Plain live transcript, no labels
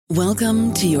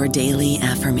Welcome to your daily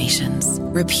affirmations.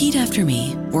 Repeat after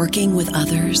me. Working with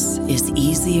others is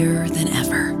easier than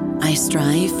ever. I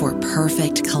strive for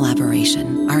perfect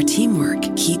collaboration. Our teamwork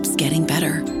keeps getting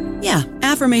better. Yeah,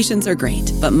 affirmations are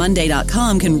great, but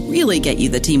Monday.com can really get you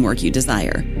the teamwork you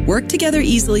desire. Work together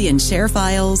easily and share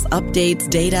files, updates,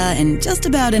 data, and just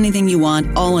about anything you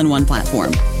want all in one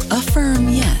platform. Affirm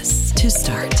yes to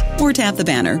start, or tap the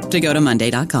banner to go to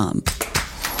Monday.com.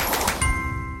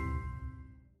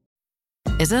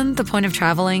 Isn't the point of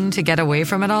traveling to get away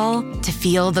from it all? To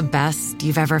feel the best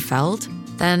you've ever felt?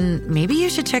 Then maybe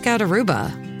you should check out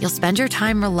Aruba. You'll spend your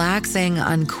time relaxing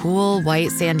on cool,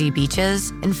 white, sandy beaches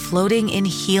and floating in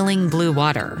healing blue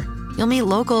water. You'll meet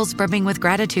locals brimming with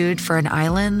gratitude for an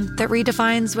island that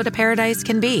redefines what a paradise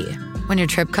can be. When your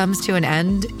trip comes to an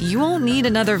end, you won't need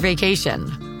another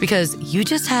vacation because you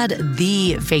just had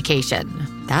the vacation.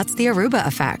 That's the Aruba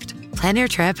effect. Plan your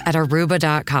trip at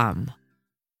Aruba.com.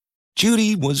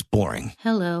 Judy was boring.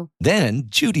 Hello. Then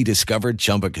Judy discovered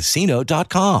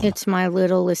ChumbaCasino.com. It's my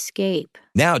little escape.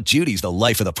 Now Judy's the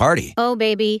life of the party. Oh,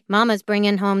 baby, mama's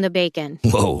bringing home the bacon.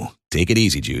 Whoa, take it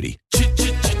easy, Judy.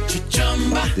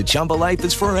 The Chumba life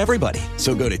is for everybody.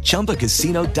 So go to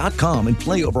ChumbaCasino.com and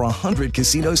play over 100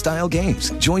 casino-style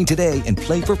games. Join today and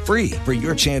play for free for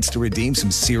your chance to redeem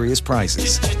some serious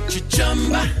prizes.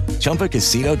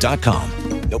 ChumbaCasino.com.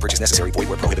 No purchase necessary. Void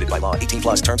where prohibited by law. 18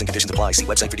 plus terms and conditions apply. See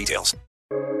website for details.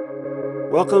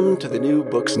 Welcome to the New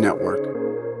Books Network.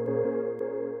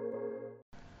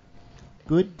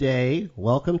 Good day.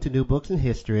 Welcome to New Books in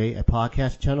History, a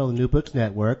podcast channel of the New Books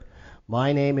Network.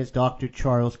 My name is Dr.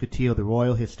 Charles Coutinho of the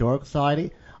Royal Historical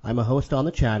Society. I'm a host on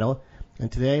the channel, and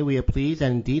today we are pleased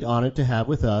and indeed honored to have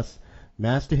with us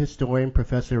Master Historian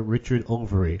Professor Richard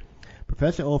Overy.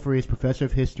 Professor Overy is Professor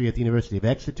of History at the University of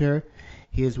Exeter.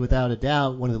 He is without a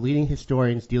doubt one of the leading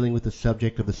historians dealing with the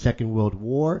subject of the Second World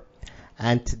War,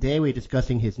 and today we're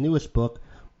discussing his newest book,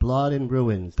 Blood and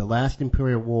Ruins, The Last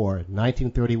Imperial War,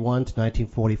 1931 to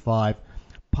 1945,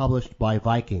 published by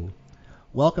Viking.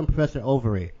 Welcome, Professor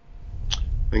Overy.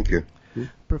 Thank you.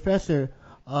 Professor,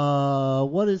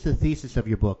 what is the thesis of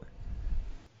your book?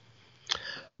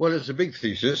 Well, it's a big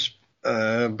thesis,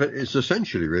 but it's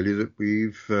essentially really that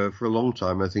we've, for a long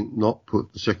time, I think, not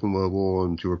put the Second World War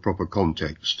into a proper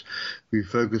context. We've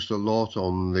focused a lot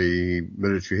on the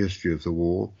military history of the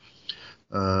war.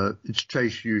 It's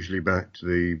traced usually back to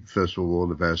the First World War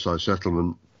and the Versailles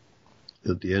Settlement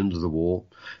at the end of the war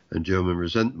and German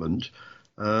resentment.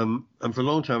 And for a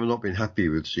long time I've not been happy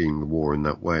with seeing the war in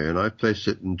that way, and I've placed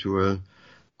it into a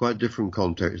quite different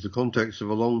context, the context of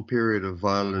a long period of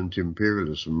violent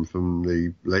imperialism from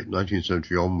the late 19th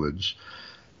century onwards,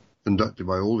 conducted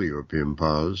by all the European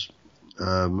powers.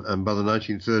 And by the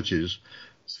 1930s,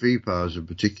 three powers in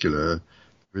particular,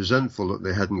 resentful that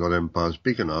they hadn't got empires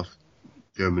big enough,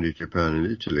 Germany, Japan and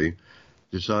Italy,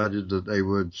 decided that they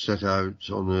would set out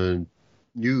on a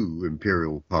new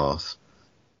imperial path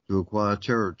to acquire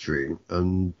territory,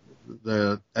 and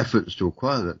their efforts to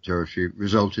acquire that territory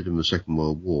resulted in the Second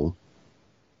World War.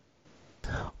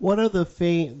 What are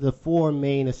the four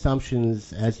main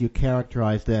assumptions as you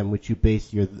characterize them, which you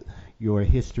base your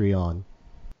history on?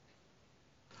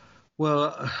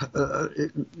 Well,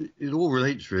 it all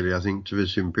relates really, I think, to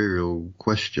this imperial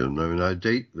question. I mean, I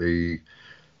date the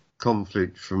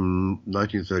conflict from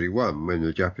 1931 when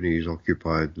the Japanese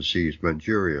occupied and seized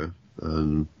Manchuria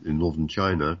in northern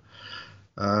China,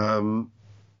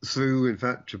 through, in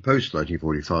fact, to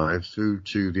post-1945, through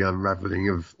to the unravelling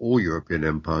of all European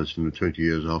empires in the 20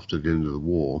 years after the end of the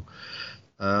war.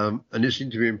 And it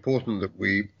seemed to be important that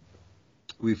we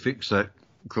fix that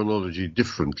chronology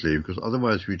differently, because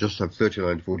otherwise we just have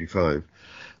 39 to 45,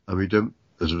 and we don't,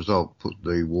 as a result, put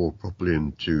the war properly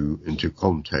into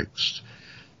context.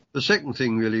 The second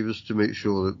thing really was to make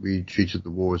sure that we treated the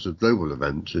war as a global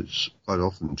event. It's quite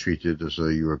often treated as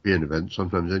a European event,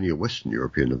 sometimes only a Western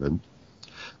European event.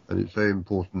 And it's very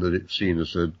important that it's seen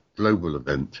as a global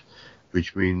event,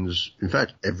 which means, in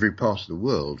fact, every part of the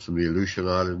world, from the Aleutian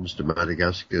Islands to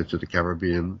Madagascar to the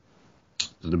Caribbean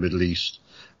to the Middle East,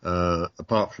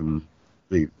 apart from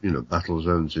the battle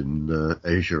zones in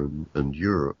Asia and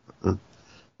Europe.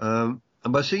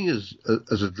 And by seeing it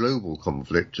as a global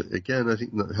conflict, again, I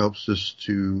think that helps us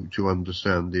to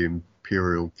understand the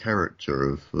imperial character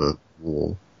of the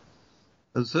war.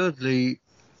 And thirdly,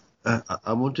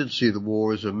 I wanted to see the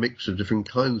war as a mix of different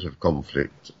kinds of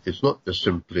conflict. It's not just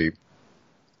simply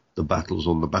the battles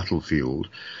on the battlefield,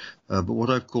 but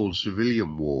what I've called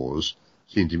civilian wars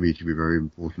seem to me to be very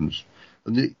important.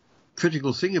 And the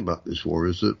critical thing about this war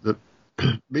is that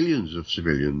millions of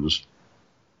civilians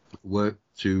work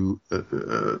to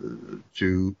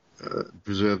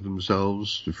preserve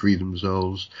themselves, to free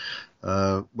themselves,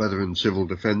 whether in civil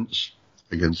defense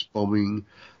against bombing,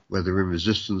 whether in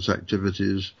resistance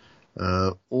activities,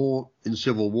 or in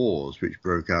civil wars, which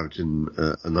broke out in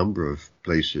a number of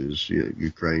places,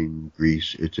 Ukraine,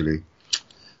 Greece, Italy,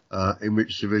 in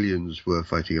which civilians were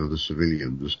fighting other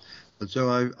civilians. And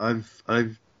so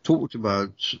I've talked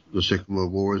about the Second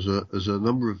World War as a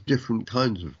number of different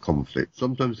kinds of conflict.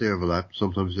 Sometimes they overlap,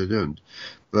 sometimes they don't.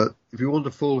 But if you want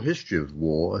a full history of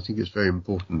war, I think it's very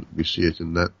important that we see it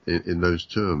in those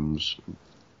terms.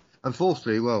 And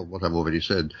fourthly, well, what I've already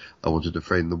said, I wanted to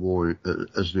frame the war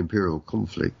as an imperial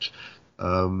conflict,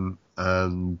 and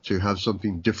to have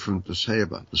something different to say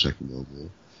about the Second World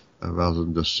War, rather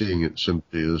than just seeing it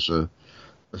simply as a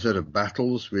set of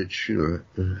battles which,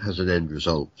 has an end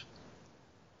result.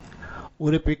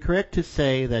 Would it be correct to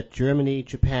say that Germany,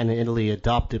 Japan, and Italy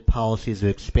adopted policies of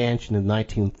expansion in the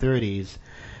 1930s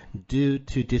due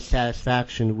to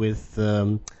dissatisfaction with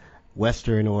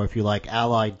Western, or if you like,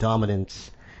 Allied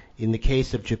dominance? In the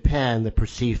case of Japan, the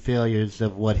perceived failures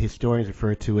of what historians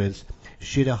refer to as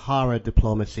Shidehara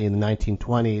diplomacy in the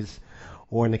 1920s,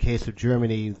 or in the case of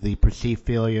Germany, the perceived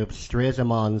failure of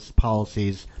Stresemann's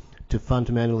policies to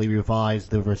fundamentally revise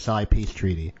the Versailles Peace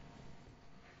Treaty.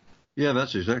 Yeah,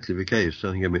 that's exactly the case.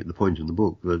 I think I make the point in the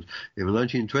book that in the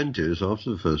 1920s,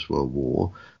 after the First World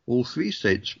War, all three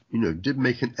states, did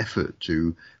make an effort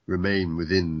to remain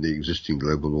within the existing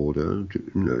global order,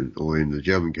 or in the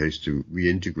German case, to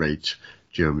reintegrate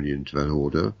Germany into that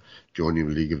order, joining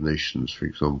the League of Nations, for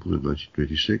example, in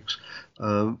 1926.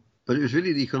 But it was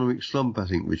really the economic slump, I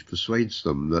think, which persuades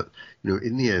them that,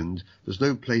 in the end, there's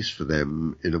no place for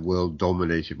them in a world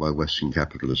dominated by Western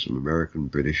capitalism, American,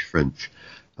 British, French.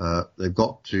 They've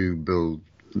got to build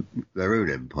their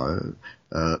own empire,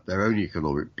 their own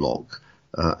economic bloc,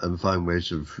 and find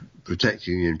ways of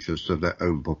protecting the interests of their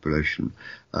own population.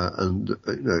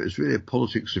 It's really a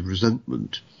politics of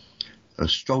resentment, a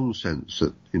strong sense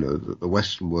that, that the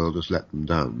Western world has let them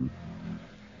down.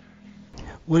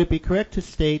 Would it be correct to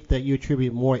state that you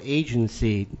attribute more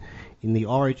agency in the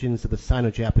origins of the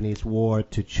Sino-Japanese War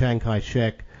to Chiang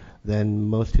Kai-shek than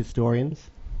most historians?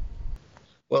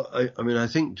 Well, I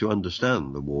think to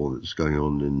understand the war that's going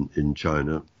on in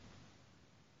China,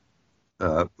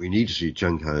 we need to see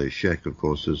Chiang Kai-shek, of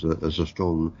course, as a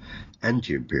strong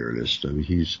anti-imperialist.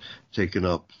 He's taken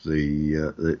up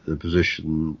the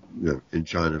position in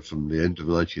China from the end of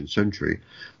the 19th century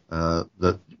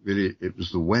that really it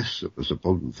was the West that was the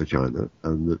problem for China,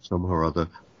 and that somehow or other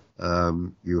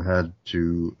you had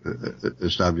to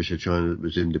establish a China that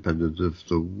was independent of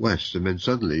the West. And then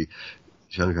suddenly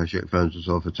Chiang Kai-shek found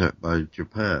himself attacked by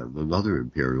Japan, another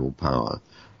imperial power.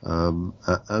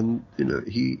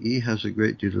 He has a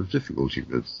great deal of difficulty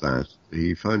with that.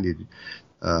 He finally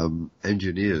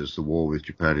engineers the war with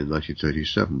Japan in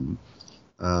 1937,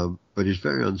 but he's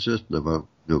very uncertain about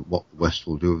what the West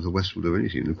will do, if the West will do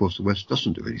anything. And of course, the West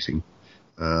doesn't do anything.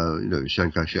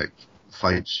 Chiang Kai-shek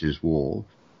fights his war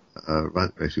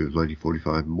right through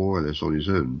 1945, more or less on his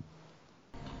own.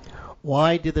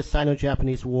 Why did the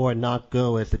Sino-Japanese War not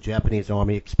go as the Japanese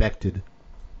army expected?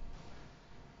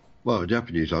 Well, the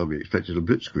Japanese army expected a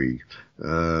blitzkrieg.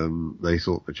 They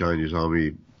thought the Chinese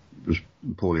army was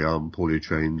poorly armed, poorly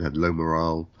trained, had low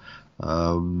morale.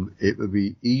 It would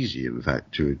be easy, in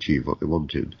fact, to achieve what they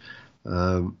wanted.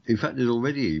 In fact, it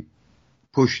already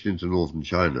pushed into northern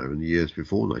China in the years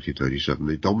before 1937.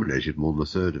 They dominated more than a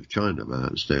third of China by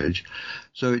that stage.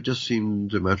 So it just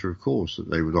seemed a matter of course that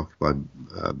they would occupy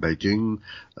Beijing,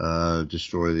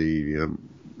 destroy the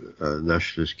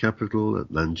nationalist capital at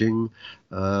Nanjing,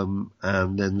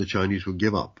 and then the Chinese would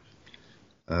give up.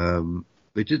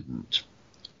 They didn't.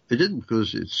 They didn't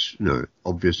because it's,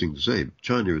 obvious thing to say.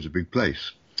 China is a big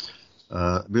place.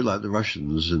 A bit like the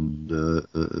Russians in the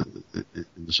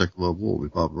Second World War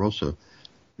with Barbarossa.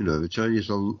 The Chinese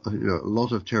have a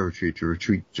lot of territory to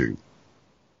retreat to.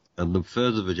 And the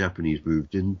further the Japanese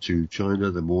moved into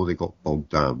China, the more they got bogged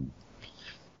down.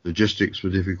 Logistics were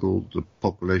difficult, the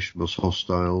population was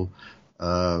hostile,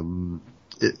 the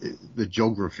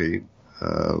geography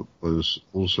was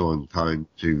also unkind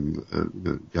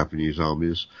to Japanese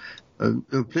armies. And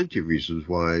there are plenty of reasons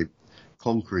why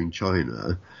conquering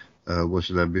China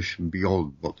was an ambition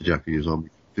beyond what the Japanese army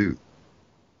could do.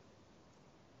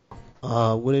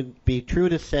 Would it be true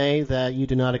to say that you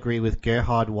do not agree with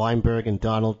Gerhard Weinberg and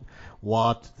Donald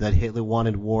Watt that Hitler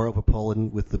wanted war over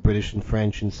Poland with the British and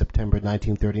French in September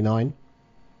 1939?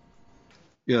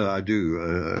 Yeah, I do.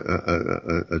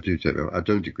 I do take that. I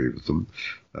don't agree with them.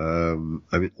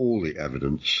 All the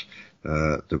evidence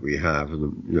that we have,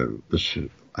 and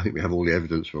I think we have all the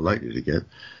evidence we're likely to get,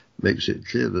 makes it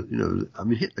clear that,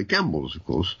 Hitler gambles, of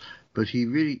course, but he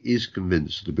really is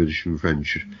convinced that the British and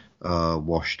French are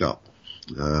washed up,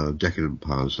 decadent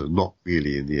powers are not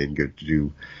really in the end going to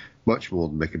do much more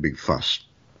than make a big fuss.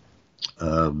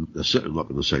 They're certainly not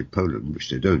going to save Poland, which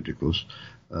they don't, of course,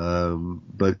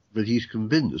 but he's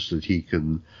convinced that he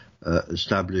can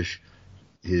establish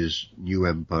his new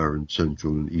empire in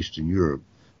Central and Eastern Europe,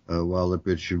 while the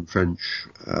British and French,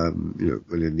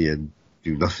 will in the end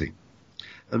do nothing.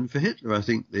 And for Hitler, I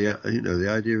think the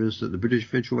idea is that the British and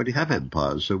French already have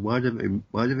empires, so why do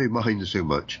they mind so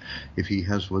much if he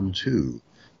has one too?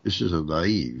 This is a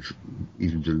naive,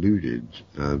 even deluded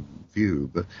view,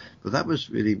 but that was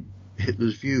really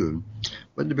Hitler's view. And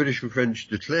when the British and French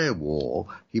declare war,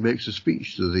 he makes a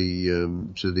speech to the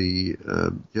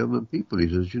German people. He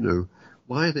says,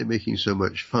 why are they making so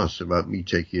much fuss about me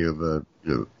taking over,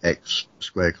 X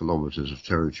square kilometers of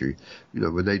territory,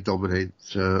 when they dominate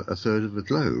a third of the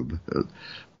globe?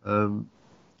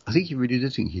 I think he really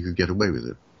did think he could get away with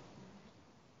it.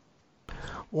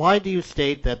 Why do you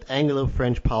state that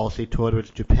Anglo-French policy towards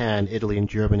Japan, Italy, and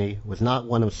Germany was not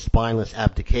one of spineless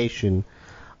abdication,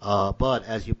 but,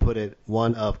 as you put it,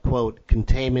 one of, quote,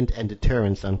 containment and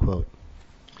deterrence, unquote?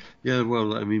 Yeah, well,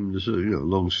 there's a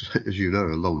long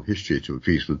history to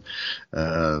appeasement,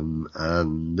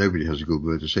 and nobody has a good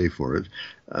word to say for it.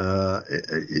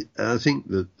 I think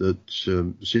that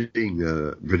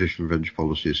seeing British and French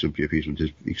policy as simply appeasement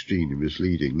is extremely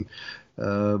misleading.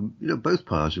 Both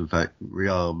powers, in fact,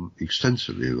 rearmed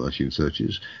extensively in the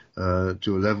 1930s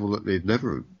to a level that they'd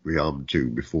never rearmed to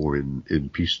before in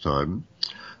peacetime,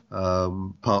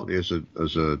 partly as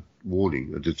a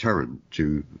warning, a deterrent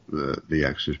to the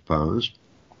Axis powers.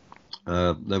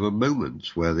 There were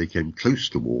moments where they came close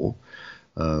to war,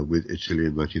 with Italy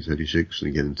in 1936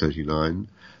 and again in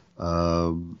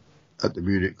 1939. At the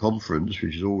Munich conference,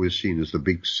 which is always seen as the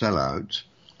big sellout,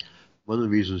 one of the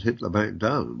reasons Hitler backed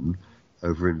down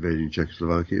over invading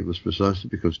Czechoslovakia was precisely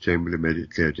because Chamberlain made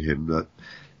it clear to him that,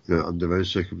 under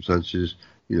those circumstances,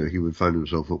 he would find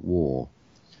himself at war.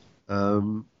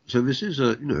 So this is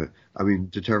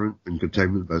deterrent and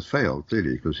containment both failed,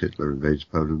 clearly, because Hitler invades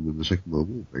Poland and the Second World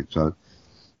War breaks out.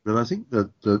 But I think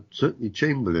that certainly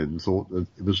Chamberlain thought that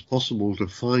it was possible to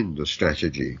find a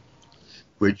strategy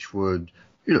which would,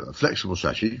 a flexible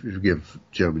strategy, which would give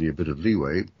Germany a bit of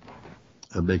leeway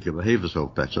and make her behave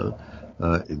herself better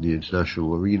in the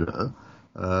international arena.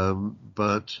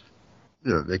 But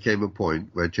there came a point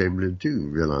where Chamberlain too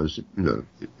realised that,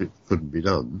 it couldn't be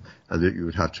done and that you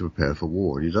would have to prepare for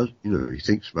war. And he does, he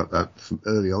thinks about that from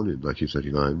early on in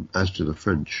 1939, as do the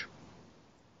French.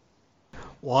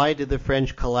 Why did the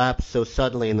French collapse so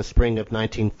suddenly in the spring of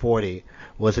 1940?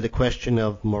 Was it a question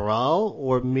of morale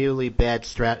or merely bad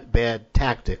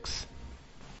tactics?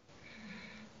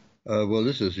 Well,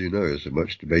 this, as you know, is a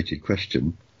much debated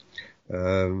question.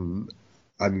 Morale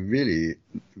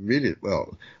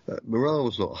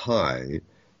was not high.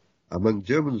 Among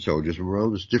German soldiers, morale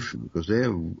was different because they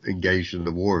are engaged in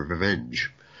the war of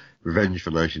revenge for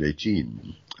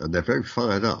 1918, and they're very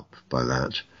fired up by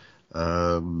that.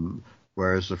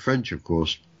 Whereas the French, of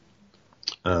course,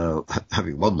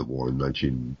 having won the war in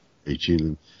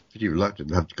 1918, are pretty reluctant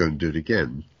to have to go and do it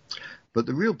again. But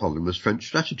the real problem was French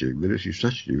strategy. Military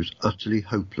strategy was utterly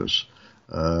hopeless.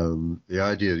 The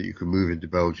idea that you can move into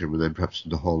Belgium and then perhaps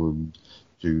into Holland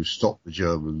to stop the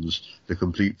Germans, the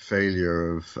complete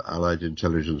failure of Allied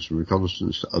intelligence and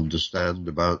reconnaissance to understand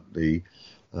about the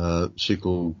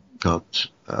sickle-cut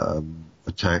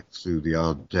attack through the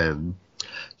Ardennes,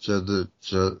 so that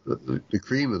the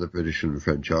cream of the British and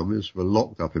French armies were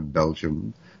locked up in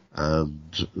Belgium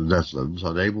and the Netherlands,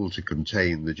 unable to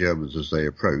contain the Germans as they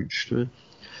approached,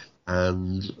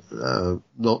 and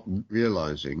not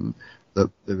realizing that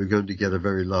they were going to get a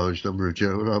very large number of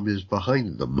German armies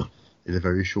behind them in a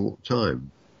very short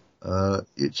time.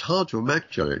 It's hard to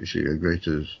imagine, actually, a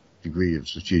greater degree of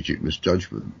strategic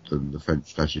misjudgment than the French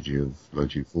strategy of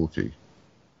 1940.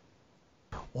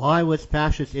 Why was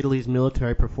fascist Italy's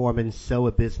military performance so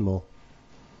abysmal?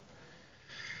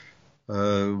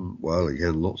 Well,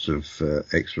 again, lots of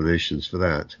explanations for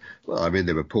that. Well,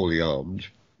 they were poorly armed.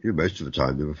 Most of the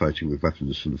time they were fighting with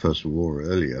weapons from the First World War or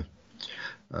earlier.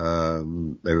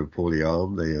 They were poorly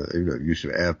armed. Use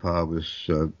of air power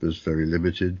was very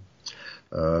limited.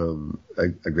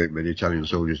 A great many Italian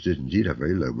soldiers did indeed have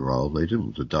very low morale. They didn't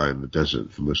want to die in the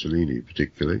desert for Mussolini,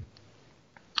 particularly.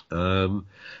 In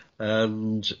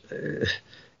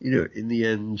the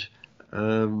end,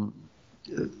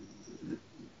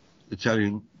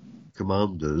 Italian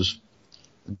commanders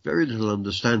had very little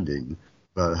understanding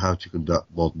about how to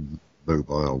conduct modern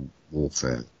mobile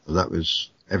warfare, and that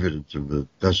was evident in the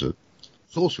desert.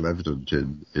 It's also evident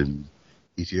in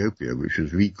Ethiopia, which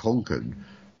was reconquered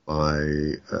by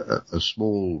a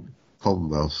small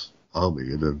Commonwealth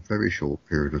army in a very short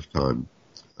period of time.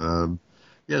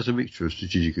 It's a mixture of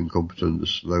strategic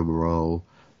incompetence, low morale,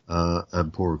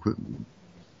 and poor equipment.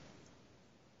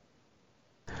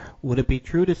 Would it be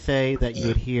true to say that you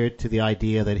adhere to the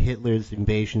idea that Hitler's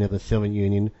invasion of the Soviet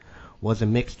Union was a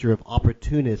mixture of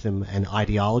opportunism and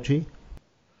ideology?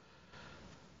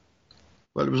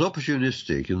 Well, it was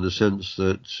opportunistic in the sense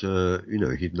that,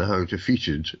 he'd now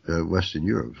defeated Western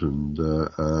Europe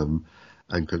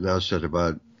and could now set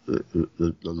about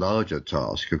the larger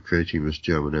task of creating this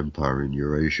German empire in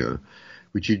Eurasia,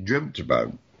 which he'd dreamt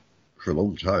about for a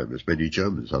long time, as many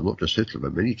Germans had, not just Hitler,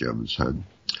 but many Germans had.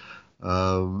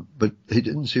 But it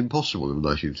didn't seem possible in the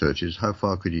 1930s. How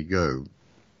far could he go?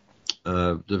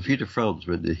 The defeat of France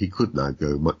meant that he could now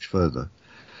go much further.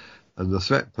 And the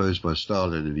threat posed by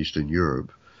Stalin in Eastern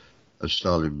Europe, as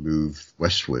Stalin moved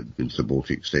westward into the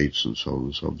Baltic states and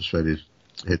so on, persuaded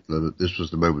Hitler that this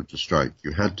was the moment to strike.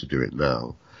 You had to do it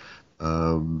now.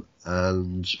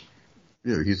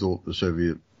 He thought the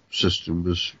Soviet system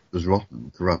was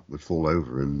rotten, corrupt, would fall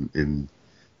over in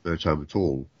no time at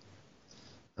all.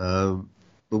 But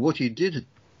what he did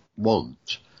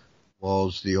want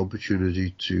was the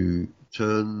opportunity to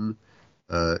turn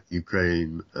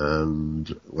Ukraine and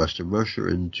Western Russia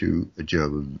into a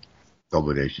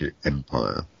German-dominated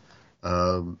empire.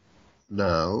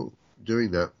 Now,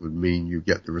 doing that would mean you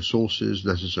get the resources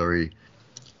necessary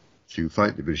to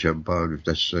fight the British Empire and, if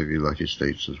necessary, the United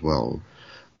States as well.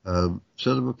 So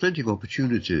there were plenty of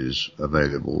opportunities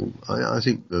available. I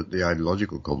think that the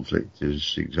ideological conflict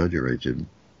is exaggerated.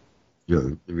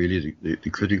 Really the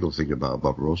critical thing about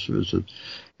Barbarossa is that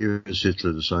here is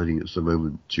Hitler deciding it's the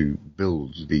moment to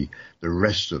build the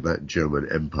rest of that German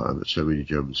empire that so many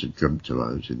Germans had dreamt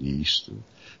about in the East,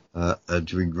 and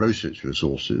to engross its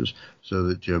resources so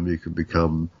that Germany could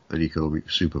become an economic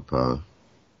superpower.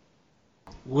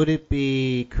 Would it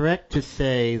be correct to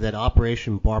say that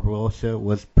Operation Barbarossa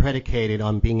was predicated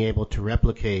on being able to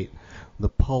replicate the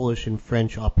Polish and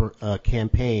French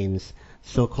campaigns,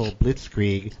 so-called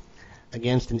Blitzkrieg,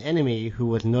 against an enemy who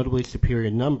was notably superior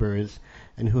in numbers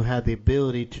and who had the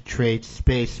ability to trade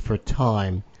space for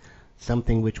time,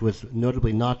 something which was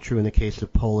notably not true in the case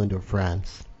of Poland or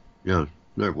France? Yeah,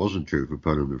 no, it wasn't true for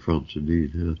Poland and France,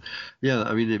 indeed.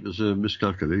 It was a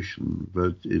miscalculation,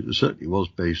 but it certainly was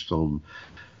based on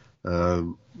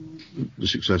the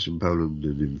success in Poland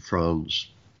and in France.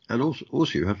 And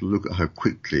also you have to look at how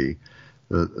quickly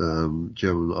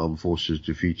German armed forces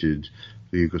defeated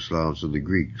the Yugoslavs and the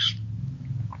Greeks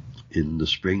in the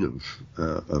spring of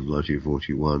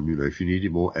 1941. If you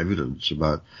needed more evidence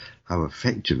about how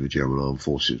effective the German armed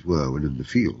forces were when in the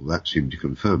field, that seemed to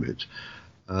confirm it.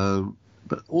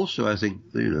 But also, I think,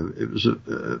 it was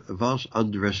a vast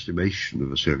underestimation of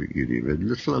the Soviet Union, and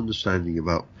little understanding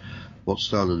about what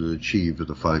Stalin had achieved with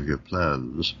the 5-year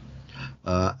plans,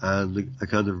 and a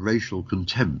kind of racial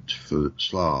contempt for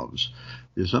Slavs.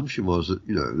 The assumption was that,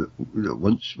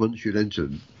 once you'd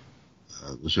entered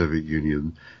the Soviet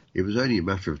Union, it was only a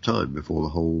matter of time before the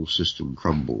whole system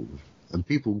crumbled. And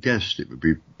people guessed it would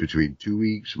be between 2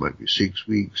 weeks, it might be 6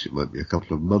 weeks, it might be a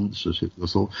couple of months, as Hitler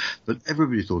thought. But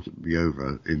everybody thought it would be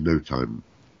over in no time.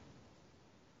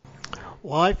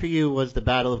 Why, for you, was the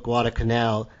Battle of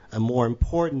Guadalcanal a more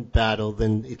important battle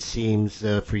than it seems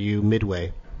for you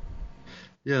Midway?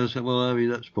 Yes, well,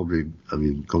 that's probably,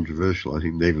 controversial. I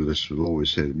think navalists will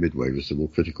always say that Midway was the more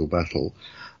critical battle.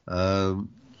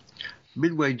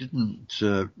 Midway didn't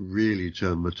really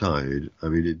turn the tide.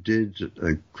 It did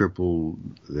cripple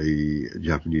the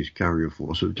Japanese carrier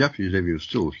force. So the Japanese Navy was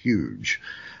still huge,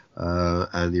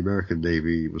 and the American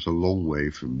Navy was a long way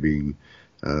from being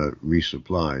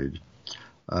resupplied.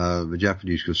 The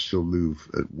Japanese could still move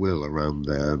at will around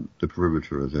the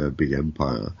perimeter of their big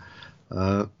empire.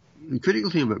 The critical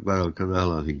thing about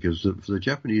Guadalcanal, I think, is that for the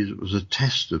Japanese it was a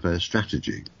test of their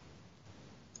strategy.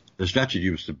 Their strategy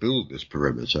was to build this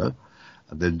perimeter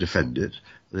and then defend it,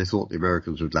 and they thought the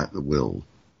Americans would lack the will,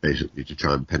 basically, to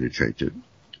try and penetrate it.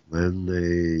 When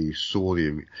they saw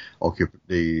the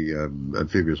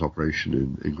amphibious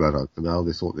operation in Guadalcanal,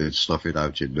 they thought they'd snuff it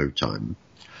out in no time.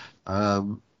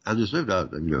 And there's no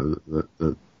doubt that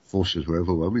the forces were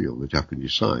overwhelming on the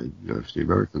Japanese side. For the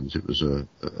Americans, it was a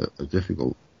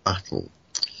difficult battle.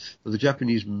 But the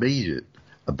Japanese made it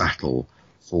a battle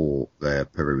for their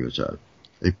perimeter.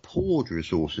 They poured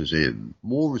resources in,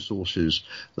 more resources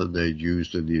than they'd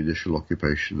used in the initial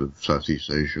occupation of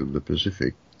Southeast Asia and the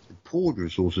Pacific. They poured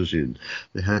resources in.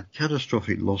 They had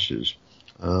catastrophic losses.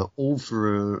 all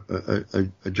for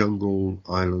a jungle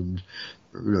island,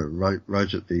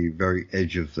 right at the very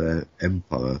edge of their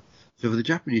empire. So for the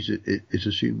Japanese, it's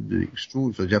assumed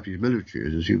for the Japanese military,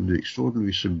 it's assumed an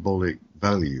extraordinary symbolic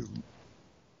value.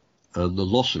 And the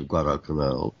loss of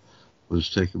Guadalcanal was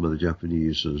taken by the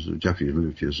Japanese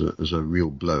military as a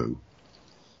real blow,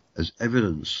 as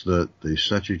evidence that the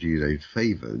strategy they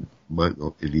favoured might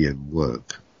not in the end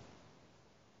work.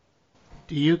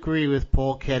 Do you agree with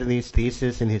Paul Kennedy's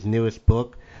thesis in his newest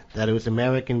book that it was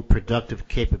American productive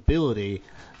capability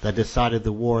that decided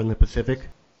the war in the Pacific?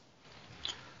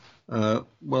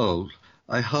 Well,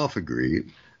 I half agree.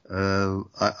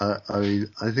 I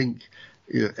think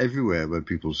everywhere where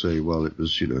people say, well, it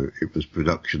was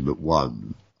production that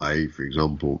won, i.e., for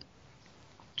example,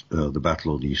 the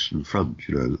battle on the Eastern Front,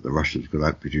 that the Russians could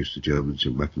outproduce the Germans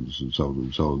in weapons and so on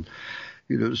and so on.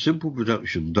 Simple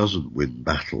production doesn't win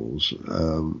battles.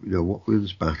 What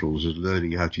wins battles is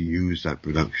learning how to use that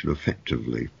production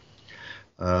effectively.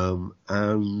 And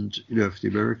for the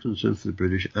Americans and for the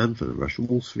British and for the Russians,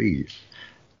 all three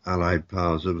Allied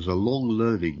powers, there was a long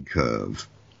learning curve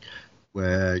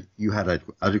where you had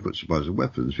adequate supplies of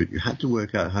weapons, but you had to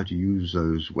work out how to use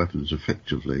those weapons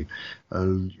effectively.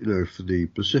 And, for the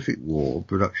Pacific War,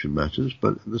 production matters,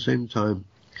 but at the same time,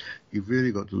 you've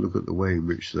really got to look at the way in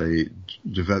which they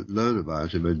learn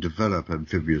about and then develop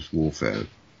amphibious warfare.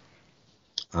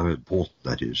 How important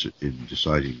that is in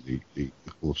deciding the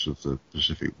course of the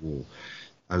Pacific War.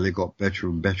 And they got better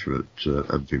and better at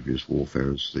amphibious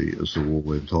warfare as the war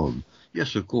went on.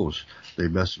 Yes, of course, they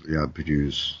massively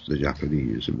outproduced the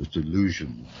Japanese. It was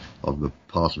delusion on the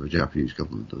part of the Japanese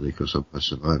government that they could somehow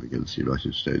survive against the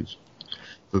United States.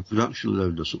 But production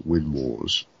alone doesn't win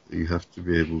wars. You have to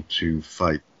be able to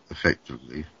fight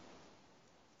effectively.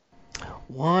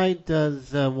 Why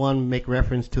does one make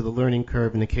reference to the learning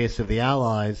curve in the case of the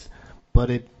Allies, but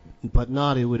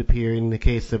not, it would appear, in the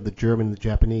case of the German and the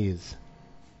Japanese?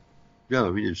 Yeah,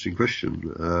 interesting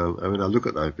question. I look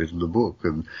at that bit in the book,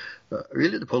 and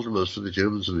really the problem was for the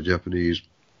Germans and the Japanese,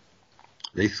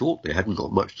 they thought they hadn't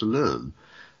got much to learn.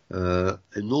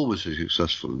 Enormously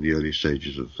successful in the early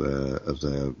stages of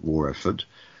their war effort.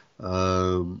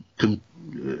 On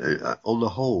the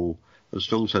whole, a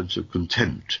strong sense of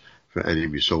contempt for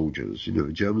enemy soldiers.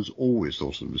 The Germans always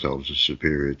thought of themselves as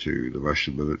superior to the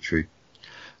Russian military.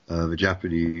 The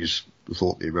Japanese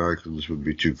thought the Americans would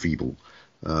be too feeble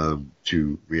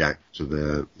to react to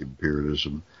their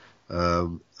imperialism.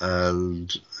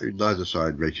 And neither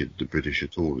side rated the British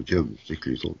at all. The Germans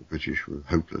particularly thought the British were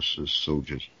hopeless as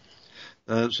soldiers.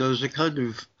 So there's a kind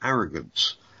of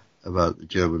arrogance about the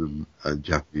German and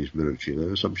Japanese military,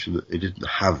 the assumption that they didn't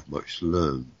have much to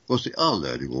learn. Of course, they are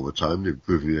learning all the time. They're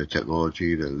improving their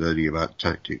technology. They're learning about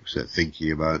tactics. They're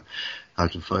thinking about how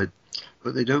to fight.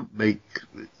 But they don't make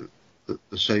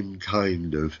the same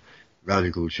kind of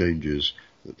radical changes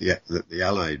that the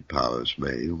Allied powers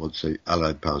made. And once the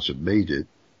Allied powers have made it,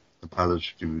 the balance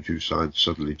between the two sides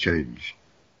suddenly changed.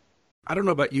 I don't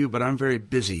know about you, but I'm very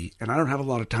busy, and I don't have a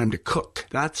lot of time to cook.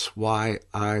 That's why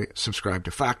I subscribe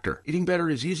to Factor. Eating better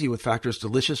is easy with Factor's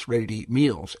delicious, ready-to-eat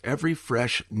meals. Every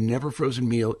fresh, never-frozen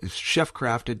meal is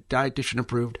chef-crafted,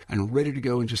 dietitian-approved, and ready to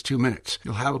go in just 2 minutes.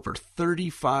 You'll have over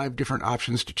 35 different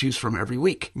options to choose from every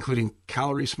week, including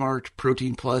Calorie Smart,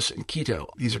 Protein Plus, and Keto.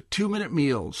 These are 2-minute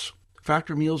meals.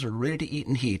 Factor meals are ready to eat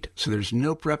and heat, so there's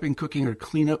no prepping, cooking, or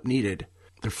cleanup needed.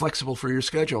 They're flexible for your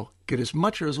schedule. Get as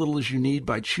much or as little as you need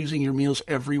by choosing your meals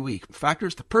every week. Factor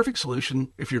is the perfect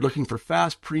solution if you're looking for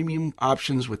fast, premium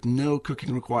options with no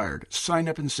cooking required. Sign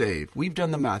up and save. We've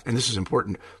done the math, and this is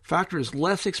important. Factor is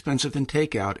less expensive than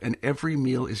takeout, and every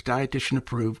meal is dietitian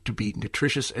approved to be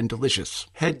nutritious and delicious.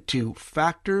 Head to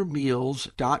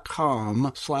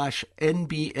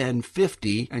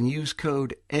factormeals.com/NBN50 and use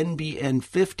code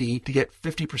NBN50 to get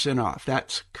 50% off.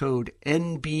 That's code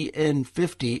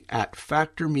NBN50 at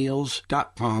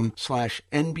factormeals.com/NBN50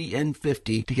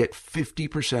 to get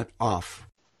 50% off.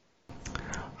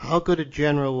 How good a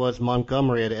general was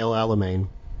Montgomery at El Alamein?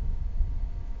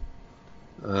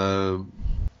 Well,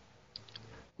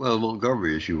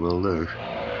 Montgomery, as you well know,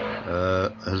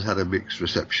 has had a mixed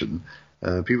reception.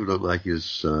 People don't like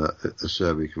his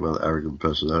acerbic and rather arrogant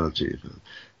personality,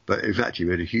 but in fact he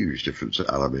made a huge difference at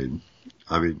Alamein.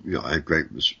 I have great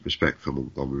respect for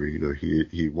Montgomery.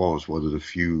 He was one of the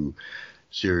few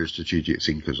serious strategic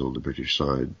thinkers on the British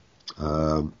side.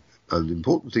 And the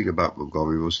important thing about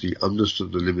Montgomery was he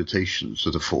understood the limitations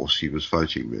of the force he was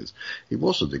fighting with. It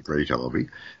wasn't a great army,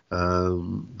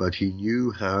 but he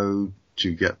knew how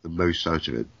to get the most out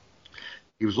of it.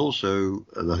 He was also,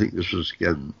 and I think this was,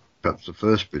 again, perhaps the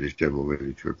first British general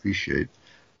really to appreciate,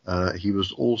 he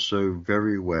was also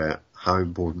very aware how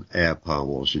important air power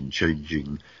was in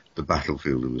changing the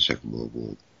battlefield in the Second World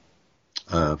War.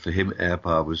 For him, air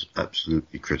power was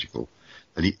absolutely critical,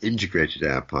 and he integrated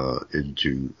air power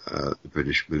into the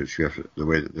British military effort in the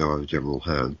way that no other general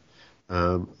had.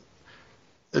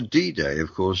 At D-Day,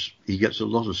 of course, he gets a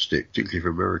lot of stick, particularly for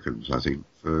Americans, I think,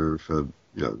 for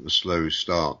the slow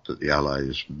start that the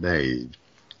Allies made.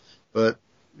 But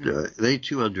they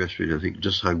too underestimated, I think,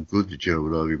 just how good the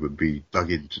German army would be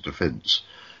dug into defence.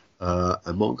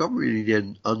 And Montgomery, in the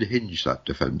end, unhinged that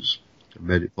defence and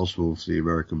made it possible for the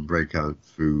American breakout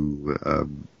through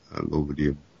Normandy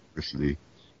and Brittany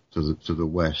to the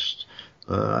west.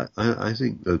 I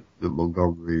think that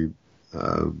Montgomery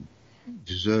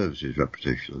deserves his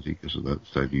reputation, I think, as an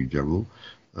outstanding general.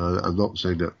 I'm not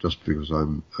saying that just because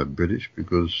I'm British,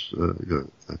 because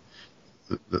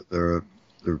there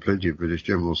are plenty of British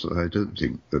generals that I don't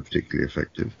think are particularly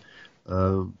effective.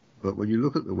 But when you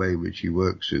look at the way in which he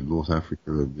works in North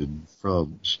Africa and in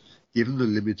France, given the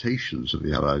limitations of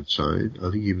the Allied side, I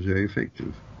think he was very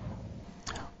effective.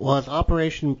 Was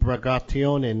Operation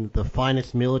Bagration the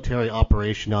finest military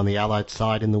operation on the Allied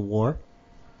side in the war?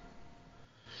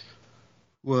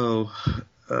 Well,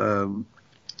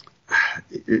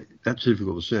 that's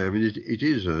difficult to say. I mean, it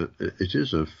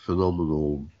is a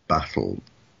phenomenal battle,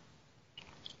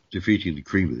 defeating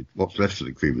what's left of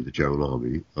the cream of the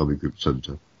German Army Group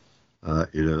Centre,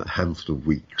 in a handful of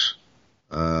weeks,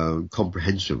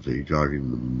 comprehensively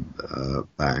driving them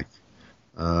back,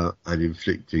 and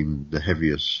inflicting the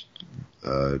heaviest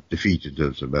defeat in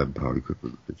terms of manpower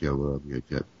equipment that the German Army had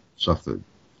yet suffered.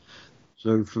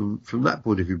 So from that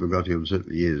point of view, Bagration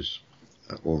certainly is,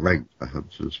 or ranked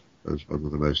perhaps as one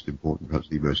of the most important, perhaps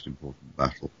the most important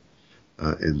battle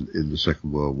in the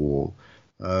Second World War.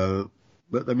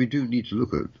 But then we do need to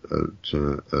look at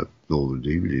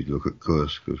Normandy. We need to look at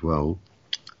Kursk as well.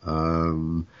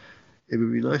 It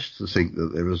would be nice to think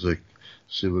that there was a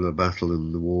similar battle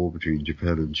in the war between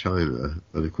Japan and China,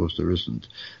 but of course there isn't.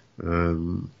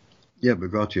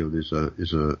 Bagration is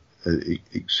an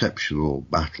exceptional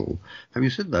battle. Having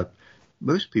said that,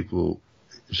 most people,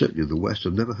 certainly in the West,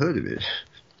 have never heard of it.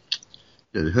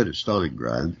 They heard of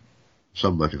Stalingrad.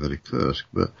 Some might have heard of Kursk,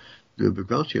 but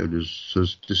Bagration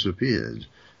has disappeared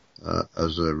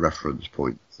as a reference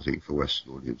point, I think, for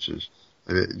Western audiences,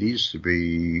 and it needs to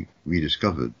be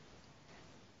rediscovered.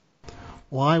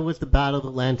 Why was the Battle of the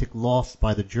Atlantic lost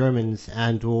by the Germans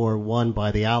and/or won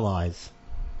by the Allies?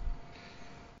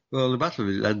 Well, the Battle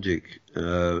of the Atlantic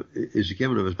is again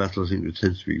one of those battles I think that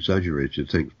tends to be exaggerated,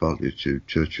 thanks partly to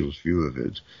Churchill's view of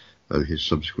it and his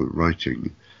subsequent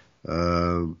writing.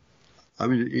 I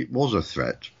mean, it was a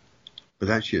threat, but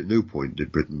actually at no point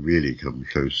did Britain really come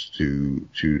close to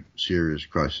serious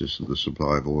crisis in the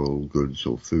supply of oil, goods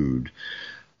or food.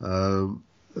 There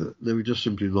were just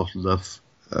simply not enough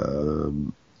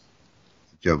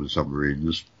German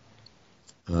submarines.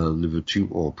 There were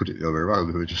or put it the other way around,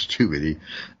 there were just too many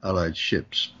Allied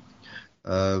ships.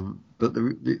 But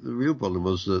the real problem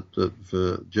was that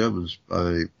for Germans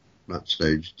by that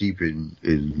stage, deep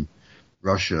in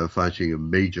Russia, fighting a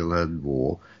major land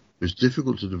war, it was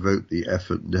difficult to devote the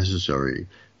effort necessary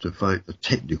to fight a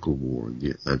technical war in the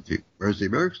Atlantic, whereas the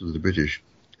Americans and the British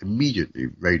immediately,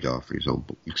 radar, for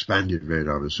example, expanded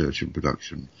radar research and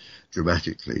production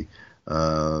dramatically,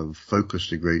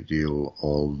 focused a great deal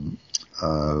on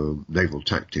naval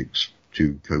tactics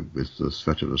to cope with the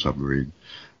threat of a submarine.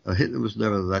 Hitler was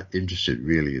never that interested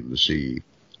really in the sea.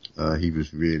 He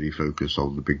was really focused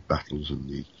on the big battles in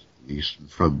the Eastern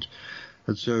Front.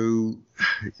 And so,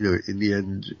 in the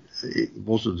end, it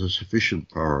wasn't a sufficient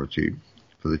priority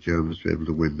for the Germans to be able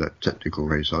to win that technical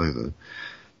race either.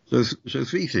 So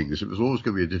three things. It was always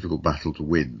going to be a difficult battle to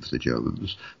win for the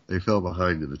Germans. They fell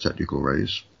behind in the technical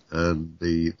race, and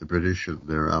the British and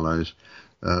their allies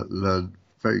learned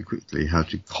very quickly how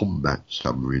to combat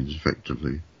submarines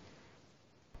effectively.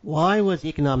 Why was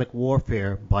economic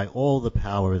warfare by all the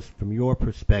powers, from your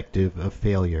perspective, a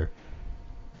failure?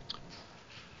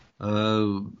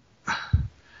 I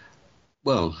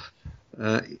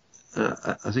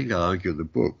think I argue in the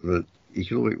book that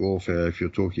economic warfare, if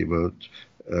you're talking about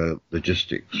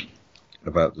logistics,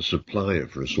 about the supply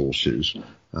of resources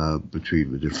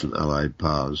between the different Allied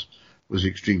powers, was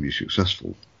extremely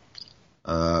successful.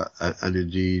 And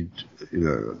indeed,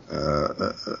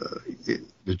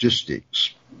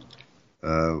 logistics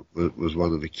was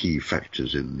one of the key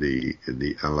factors in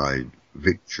the Allied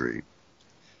victory.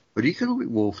 But economic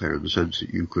warfare, in the sense that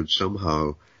you could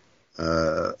somehow,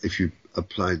 if you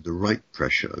applied the right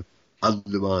pressure,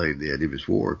 undermine the enemy's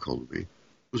war economy,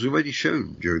 was already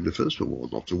shown during the First World War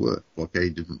not to work.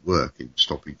 Blockade didn't work in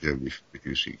stopping Germany from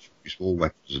producing small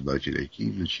weapons in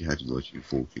 1918 than she had in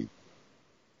 1914.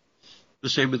 The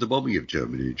same with the bombing of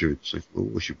Germany during the Second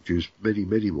World War. She produced many,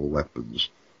 many more weapons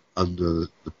under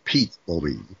the peak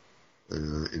bombing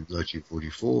in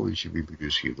 1944, and she'd been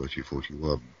producing in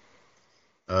 1941.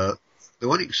 The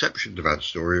one exception to that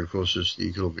story, of course, is the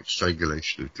economic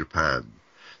strangulation of Japan.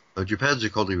 Now, Japan's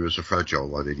economy was a fragile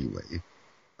one anyway,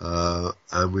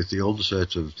 and with the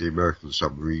onset of the American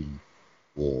submarine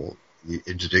war, the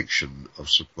interdiction of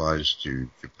supplies to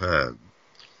Japan,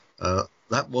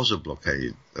 that was a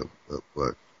blockade that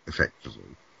worked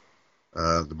effectively.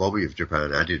 The bombing of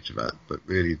Japan added to that, but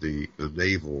really the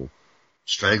naval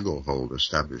stranglehold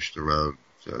established around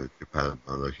Japan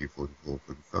by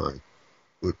 1944-45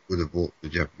 would have brought the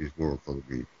Japanese war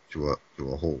economy to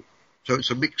a halt. So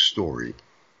it's a mixed story.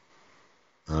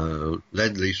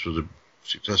 Lend-Lease was a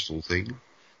successful thing.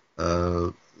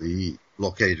 The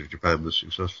blockade of Japan was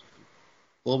successful.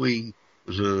 Bombing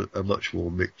was a much more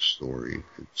mixed story.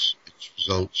 Its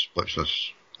results much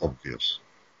less obvious.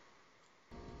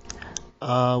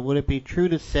 Would it be true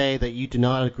to say that you do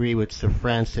not agree with Sir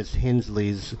Francis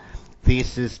Hinsley's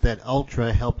thesis that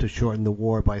Ultra helped to shorten the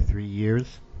war by 3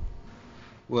 years?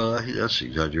 Well, I think that's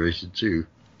exaggerated too.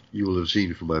 You will have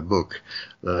seen from my book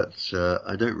that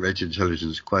I don't rate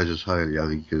intelligence quite as highly, I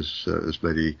think, as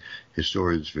many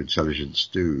historians of intelligence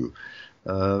do.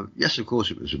 Yes, of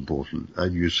course it was important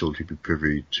and useful to be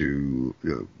privy to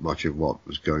much of what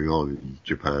was going on in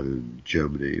Japan and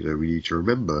Germany. Though we need to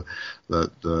remember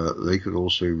that they could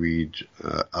also read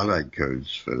Allied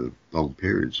codes for long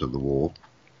periods of the war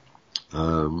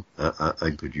and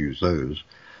could use those.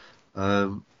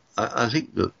 I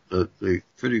think that the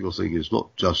critical thing is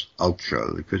not just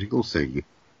Ultra. The critical thing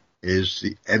is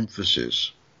the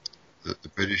emphasis that the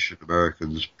British and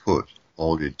Americans put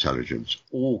on intelligence,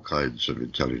 all kinds of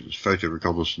intelligence, photo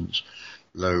reconnaissance,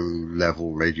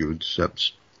 low-level radio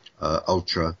intercepts,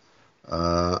 Ultra,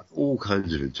 all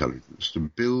kinds of intelligence to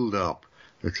build up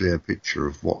a clear picture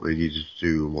of what they needed to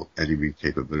do and what enemy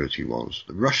capability was.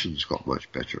 The Russians got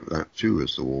much better at that too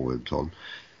as the war went on.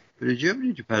 But in Germany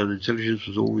and Japan, intelligence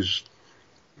was always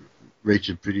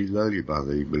rated pretty lowly by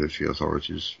the military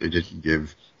authorities. They didn't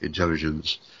give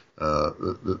intelligence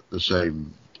the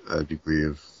same degree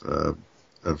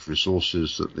of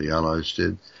resources that the Allies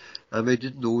did, and they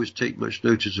didn't always take much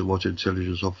notice of what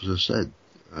intelligence officers said.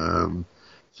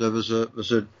 So there's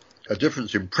a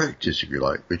difference in practice, if you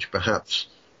like, which perhaps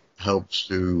helps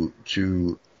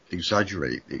to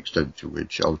exaggerate the extent to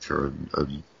which Ultra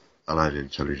and Allied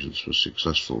intelligence was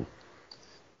successful.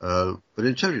 But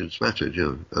intelligence mattered,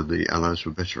 and the Allies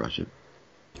were better at it.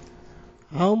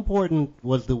 How important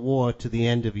was the war to the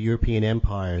end of European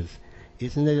empires?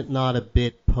 Isn't it not a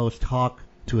bit post hoc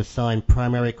to assign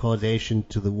primary causation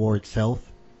to the war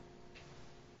itself?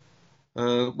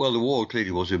 Well, the war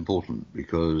clearly was important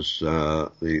because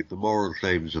the moral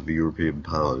claims of the European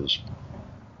powers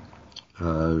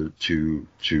had to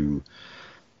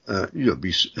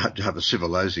have a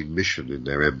civilizing mission in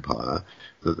their empire,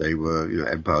 that they were,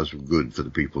 empires were good for the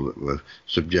people that were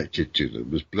subjected to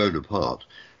them, was blown apart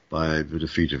by the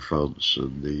defeat of France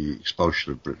and the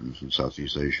expulsion of Britain from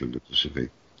Southeast Asia and the Pacific.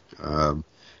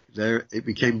 It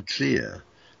became clear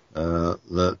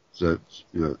that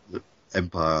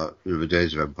empire, the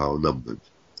days of empire were numbered.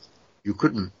 You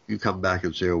come back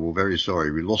and say, oh, well, very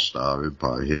sorry, we lost our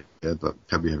empire here, but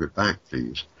can we have it back,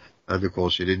 please? And of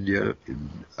course, in India, in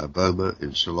Burma,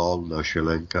 in Ceylon, Sri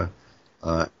Lanka,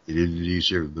 in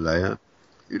Indonesia, in Malaya,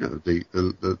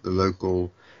 the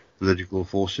local political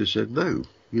forces said, no,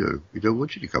 we don't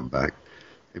want you to come back.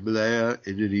 In Malaya,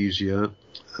 Indonesia,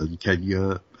 and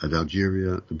Kenya, and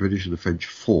Algeria, the British and the French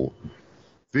fought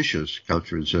vicious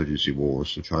counterinsurgency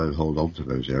wars to try and hold on to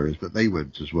those areas, but they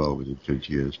went as well within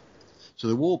 20 years. So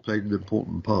the war played an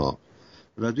important part.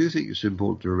 But I do think it's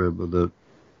important to remember that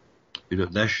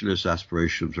nationalist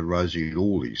aspirations were rising in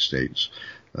all these states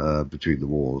between the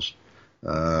wars.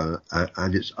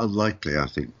 And it's unlikely, I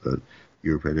think, that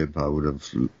European empire would have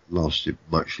lasted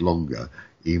much longer,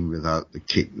 even without the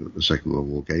kick that the Second World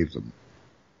War gave them.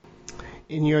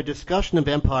 In your discussion of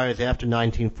empires after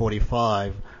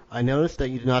 1945, I noticed that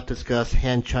you did not discuss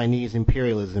Han Chinese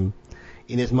imperialism,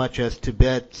 inasmuch as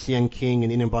Tibet, Sianking,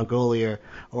 and Inner Mongolia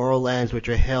are all lands which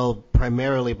are held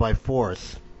primarily by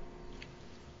force.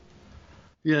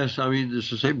 Yes, I mean, it's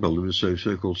the same problem as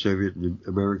so-called Soviet and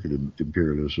American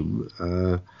imperialism.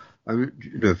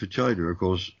 For China, of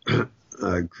course,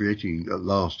 creating at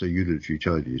last a unitary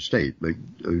Chinese state,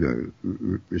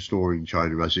 restoring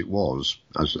China as it was,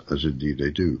 as indeed they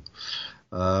do.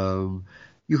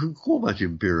 You can call that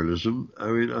imperialism. I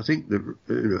mean, I think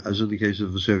that, as in the case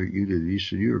of the Soviet Union and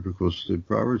Eastern Europe, of course, the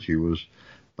priority was,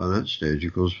 by that stage,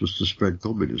 of course, was to spread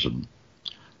communism.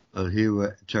 And here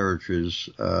were territories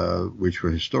which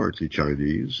were historically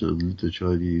Chinese, and the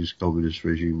Chinese communist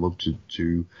regime wanted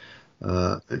to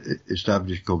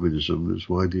establish communism as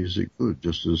widely as it could,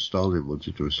 just as Stalin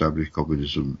wanted to establish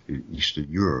communism in Eastern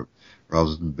Europe,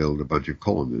 rather than build a bunch of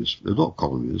colonies. They're not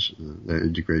colonies, they're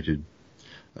integrated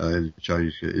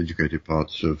Chinese integrated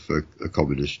parts of a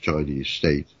communist Chinese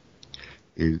state.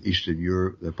 In Eastern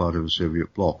Europe, they're part of the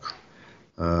Soviet bloc.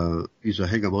 These are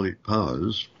hegemonic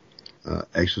powers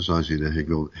exercising their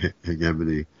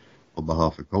hegemony on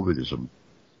behalf of communism.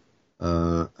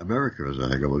 America is a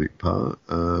hegemonic power,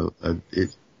 and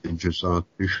its interests are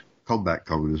to combat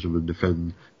communism and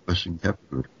defend Western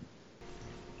capitalism.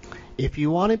 If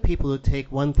you wanted people to take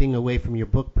one thing away from your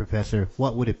book, Professor,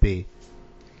 what would it be?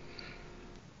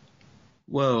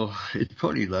 Well, it's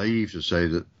probably naive to say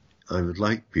that I would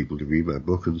like people to read my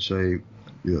book and say,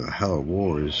 how a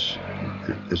war is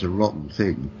a rotten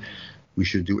thing. We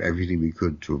should do everything we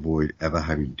could to avoid ever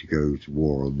having to go to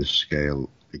war on this scale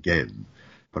again.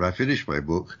 But I finished my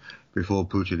book before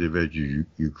Putin invaded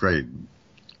Ukraine.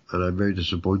 And I'm very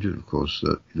disappointed, of course,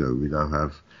 that, we now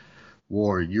have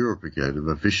war in Europe again of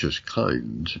a vicious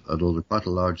kind and on quite a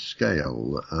large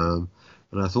scale. And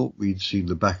I thought we'd seen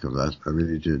the back of that. I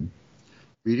really did.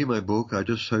 Reading my book, I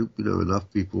just hope,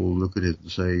 enough people look at it and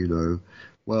say,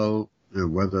 whether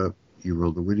you're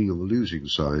on the winning or the losing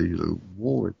side,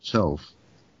 war itself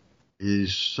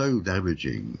is so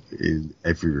damaging in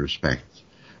every respect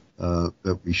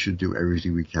that we should do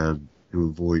everything we can to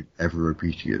avoid ever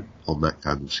repeating it on that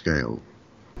kind of scale.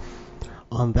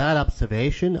 On that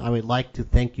observation, I would like to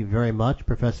thank you very much,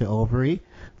 Professor Overy,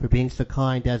 for being so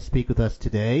kind as to speak with us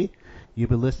today. You've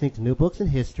been listening to New Books in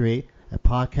History, a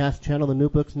podcast channel on the New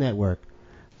Books Network.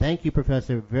 Thank you,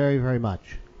 Professor, very, very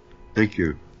much. Thank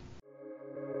you.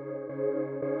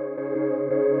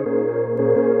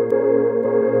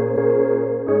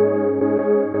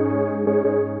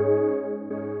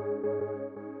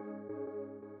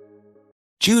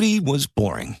 Judy was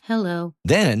boring. Hello.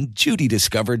 Then Judy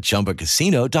discovered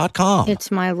ChumbaCasino.com. It's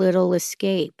my little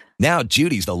escape. Now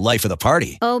Judy's the life of the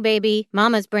party. Oh, baby,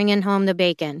 mama's bringing home the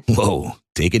bacon. Whoa,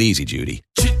 take it easy, Judy.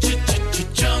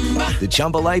 The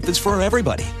Chumba life is for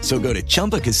everybody. So go to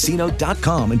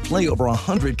ChumbaCasino.com and play over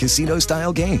 100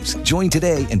 casino-style games. Join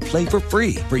today and play for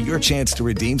free for your chance to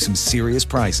redeem some serious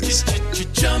prizes.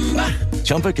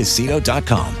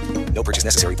 ChumbaCasino.com. No purchase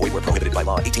necessary. Void where prohibited by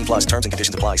law. 18+ terms and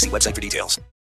conditions apply. See website for details.